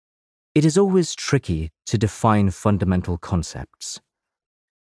It is always tricky to define fundamental concepts.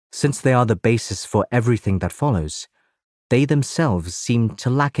 Since they are the basis for everything that follows, they themselves seem to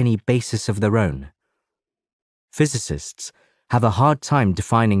lack any basis of their own. Physicists have a hard time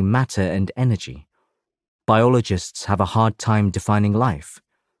defining matter and energy. Biologists have a hard time defining life.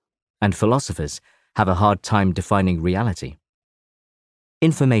 And philosophers have a hard time defining reality.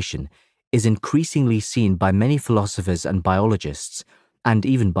 Information is increasingly seen by many philosophers and biologists, and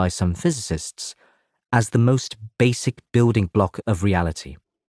even by some physicists, as the most basic building block of reality,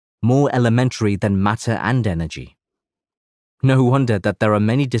 more elementary than matter and energy. No wonder that there are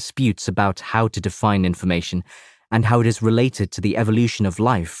many disputes about how to define information and how it is related to the evolution of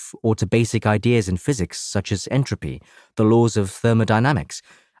life or to basic ideas in physics such as entropy, the laws of thermodynamics,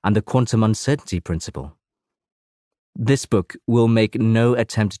 and the quantum uncertainty principle. This book will make no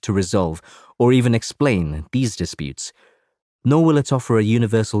attempt to resolve or even explain these disputes, nor will it offer a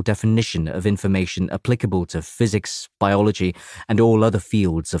universal definition of information applicable to physics, biology, and all other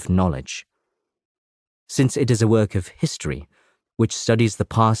fields of knowledge. Since it is a work of history, which studies the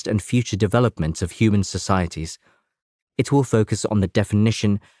past and future development of human societies, it will focus on the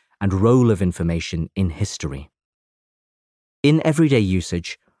definition and role of information in history. In everyday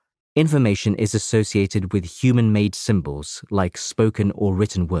usage, information is associated with human-made symbols like spoken or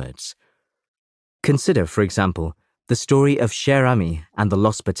written words. Consider, for example, the story of Cher Ami and the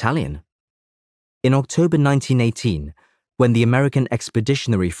Lost Battalion. In October 1918, when the American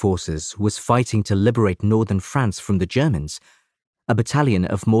Expeditionary Forces was fighting to liberate northern France from the Germans, a battalion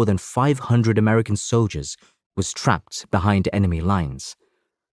of more than 500 American soldiers was trapped behind enemy lines.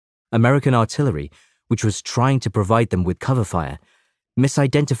 American artillery, which was trying to provide them with cover fire,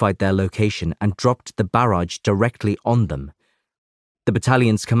 misidentified their location and dropped the barrage directly on them. The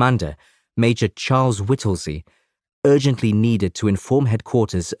battalion's commander, Major Charles Whittlesey, urgently needed to inform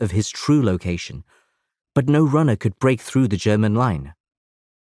headquarters of his true location, but no runner could break through the German line.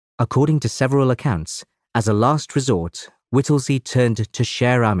 According to several accounts, as a last resort, Whittlesey turned to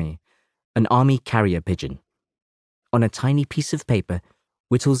Cher Ami, an army carrier pigeon. On a tiny piece of paper,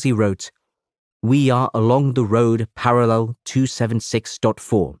 Whittlesey wrote, "We are along the road parallel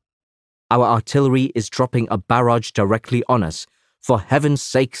 276.4. Our artillery is dropping a barrage directly on us. For heaven's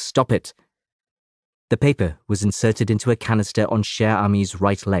sake, stop it." The paper was inserted into a canister on Cher Ami's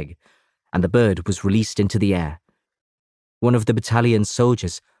right leg, and the bird was released into the air. One of the battalion's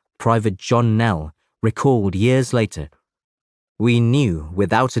soldiers, Private John Nell, recalled years later, "We knew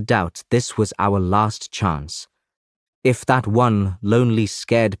without a doubt this was our last chance. If that one lonely,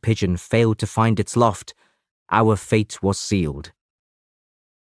 scared pigeon failed to find its loft, our fate was sealed."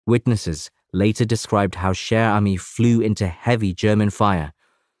 Witnesses later described how Cher Ami flew into heavy German fire.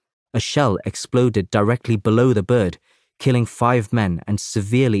 A shell exploded directly below the bird, killing 5 men and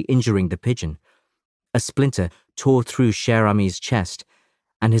severely injuring the pigeon. A splinter tore through Cher Ami's chest,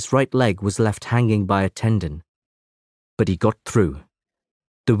 and his right leg was left hanging by a tendon. But he got through.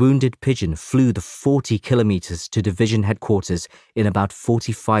 The wounded pigeon flew the 40 kilometers to division headquarters in about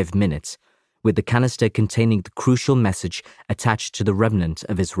 45 minutes, with the canister containing the crucial message attached to the remnant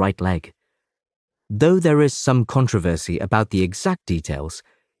of his right leg. Though there is some controversy about the exact details,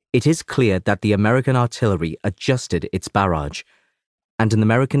 it is clear that the American artillery adjusted its barrage, and an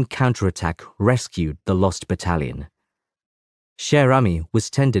American counterattack rescued the lost battalion. Cher Ami was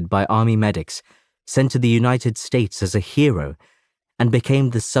tended by army medics, sent to the United States as a hero, and became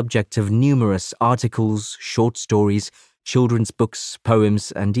the subject of numerous articles, short stories, children's books,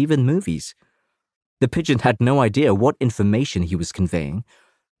 poems, and even movies. The pigeon had no idea what information he was conveying,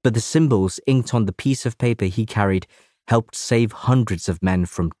 but the symbols inked on the piece of paper he carried helped save hundreds of men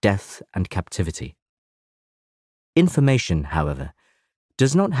from death and captivity. Information, however,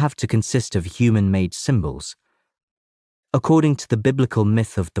 does not have to consist of human-made symbols. According to the biblical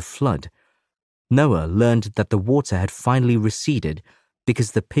myth of the flood, Noah learned that the water had finally receded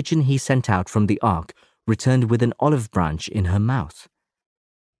because the pigeon he sent out from the ark returned with an olive branch in her mouth.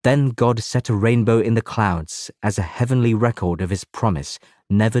 Then God set a rainbow in the clouds as a heavenly record of his promise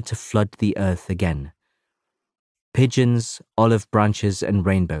never to flood the earth again. Pigeons, olive branches, and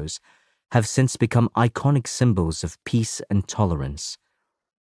rainbows have since become iconic symbols of peace and tolerance.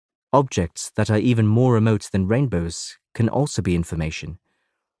 Objects that are even more remote than rainbows can also be information.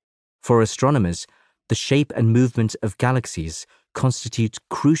 For astronomers, the shape and movement of galaxies constitute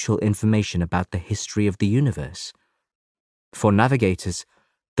crucial information about the history of the universe. For navigators,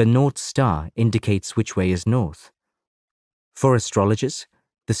 the North Star indicates which way is north. For astrologers,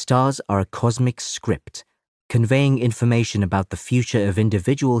 the stars are a cosmic script, conveying information about the future of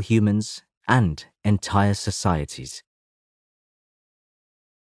individual humans and entire societies.